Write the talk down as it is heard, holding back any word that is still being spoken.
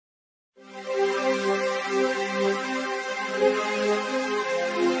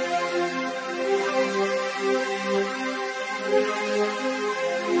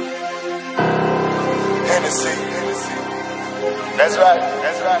That's right.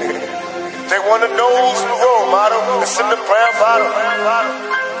 That's right. They wanna know who's the role model. It's in the brown bottle.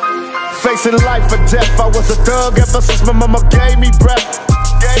 Facing life or death, I was a thug ever since my mama gave me breath.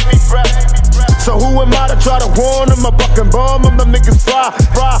 So who am I to try to warn them? A bucking bomb, I'm the niggas fry.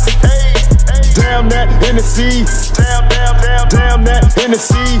 Hey, damn that Hennessy. Damn that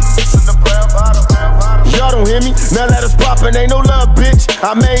Hennessy. It's in the brown bottle. Y'all don't hear me? Now that it's poppin', ain't no love, bitch.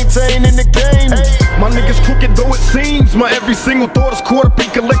 I maintain in the game. My niggas crooked though it seems. My every single thought is caught up in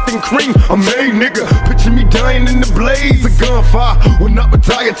collecting cream. A made nigga, picture me dying in the blaze of gunfire. Will not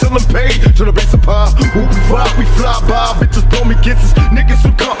retire till I'm paid. Tryna base a pie. Who we vibe, we fly by. Bitches blow me kisses. Niggas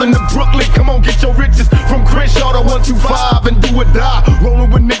from Compton to Brooklyn, come on, get your riches. From Crenshaw to 125 and do or die.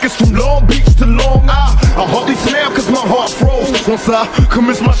 Rolling with niggas from Long Beach to Long Isle. I hardly smile cause my heart froze. Once I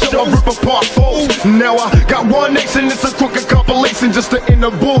commence my show, I rip apart foes. Now I got one nation, it's a crooked compilation just to end the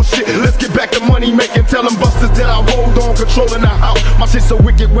bullshit. Let's get back to money making, tell them busters that I rolled on, controlling the house. My shit so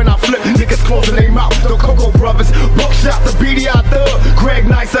wicked when I flip, niggas closing their mouth. The Coco Brothers, Buckshot, the BDI Thug, Greg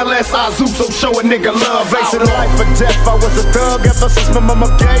Nice, LSI Zoo, so show a nigga love. Facing life or death, I was a thug ever since my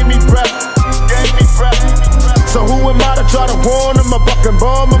mama gave me breath. So who am I to try to warn them? A bucking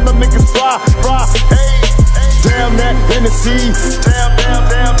bomb, I'm the niggas fry. Hey, damn that Hennessy.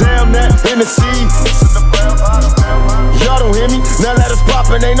 Damn that Hennessy. Y'all don't hear me? Now that it's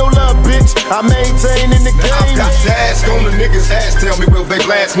poppin', ain't no love, bitch. I maintain in the game. I got to ask on the niggas' ass, tell me will they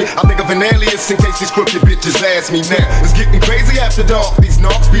blast me? I think of an alias in case these crooked bitches ask me now. It's getting crazy after dark. These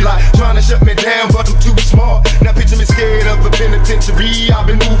knocks be like trying to shut me down, but I'm too smart. Now picture me scared of the penitentiary. I've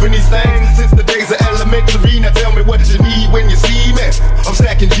been moving these things since the days of elementary. Now tell me what you need when you see me. I'm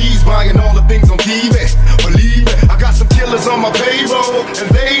stacking G's, buying all the things on TV. Believe it, I got some killers on my payroll, and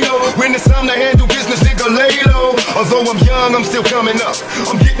they know when it's time to handle business, nigga, lay low. Although I'm young, I'm still coming up.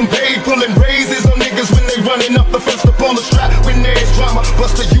 I'm getting paid, pulling raises on niggas when they running up. The first up on the strap when there's drama.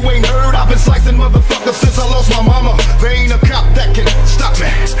 Buster, you ain't heard, I've been slicing motherfuckers since I lost my mama. There ain't a cop that can stop me.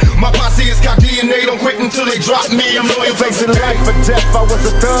 My posse has got DNA, don't quit until they drop me. I'm loyal. Facing life or death, I was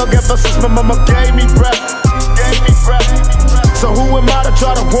a thug ever since my mama gave me breath. So who am I to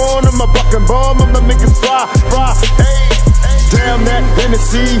try to warn them? A bucking bomb, I'm the niggas fry. Hey, damn that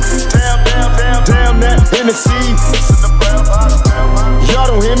Hennessy. Damn that Hennessy. Y'all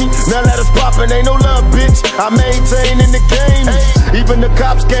don't hear me? Now that it's poppin', ain't no love, bitch. I maintain in the game. Even the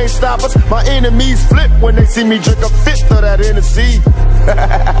cops can't stop us. My enemies flip when they see me drink a fifth of that Hennessy.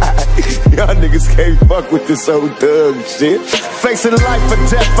 Y'all niggas can't fuck with this old thug shit. Facing life or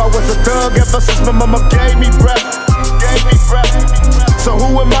death, I was a thug ever since my mama gave me breath. So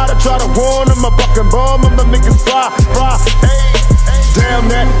who am I to try to warn them? A bucking bomb, I'm the niggas fry. Hey, damn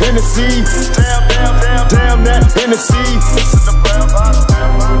that Hennessy. Damn that Hennessy.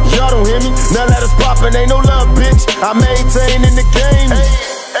 Y'all don't hear me? Now that it's poppin', ain't no love, bitch. I maintain in the game.